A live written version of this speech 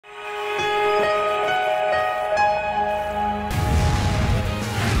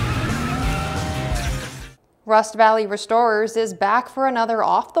Rust Valley Restorers is back for another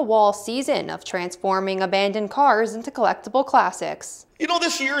off-the-wall season of transforming abandoned cars into collectible classics. You know,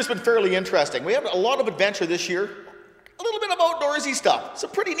 this year has been fairly interesting. We have a lot of adventure this year, a little bit of outdoorsy stuff,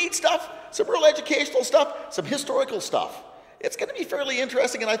 some pretty neat stuff, some real educational stuff, some historical stuff. It's going to be fairly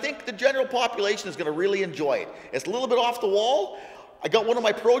interesting, and I think the general population is going to really enjoy it. It's a little bit off the wall. I got one of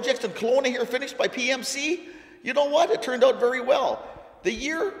my projects in Kelowna here finished by PMC. You know what? It turned out very well. I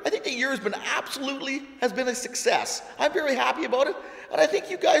think the year has been a success. I'm very happy about it, and I think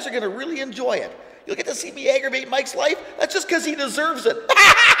you guys are going to really enjoy it. You'll get to see me aggravate Mike's life. That's just because he deserves it.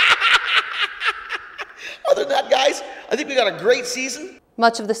 Other than that, guys, I think we got a great season.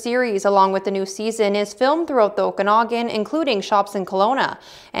 Much of the series, along with the new season, is filmed throughout the Okanagan, including shops in Kelowna,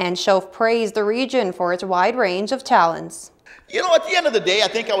 and Shoaf praised the region for its wide range of talents. You know, at the end of the day, I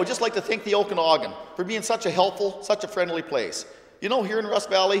think I would just like to thank the Okanagan for being such a helpful, such a friendly place. You know, here in Rust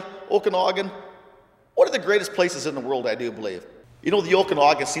Valley, Okanagan, one of the greatest places in the world, I do believe. You know, the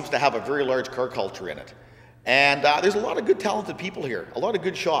Okanagan seems to have a very large car culture in it. And there's a lot of good, talented people here, a lot of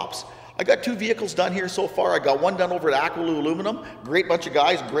good shops. I got 2 vehicles done here so far. I got one done over at Aqualoo Aluminum, great bunch of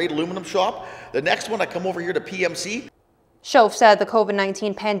guys, great aluminum shop. The next one, I come over here to PMC. Shoaf said the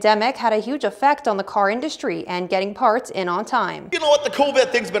COVID-19 pandemic had a huge effect on the car industry and getting parts in on time. You know what, the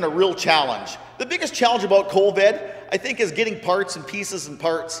COVID thing's been a real challenge. The biggest challenge about COVID, I think, is getting parts and pieces and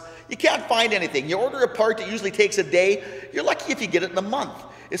parts. You can't find anything. You order a part that usually takes a day. You're lucky if you get it in a month.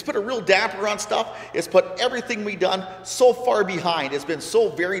 It's put a real damper on stuff. It's put everything we've done so far behind. It's been so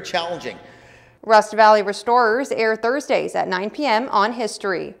very challenging. Rust Valley Restorers air Thursdays at 9 p.m. on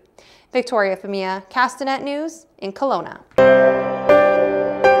History. Victoria Famia, Castanet News in Kelowna.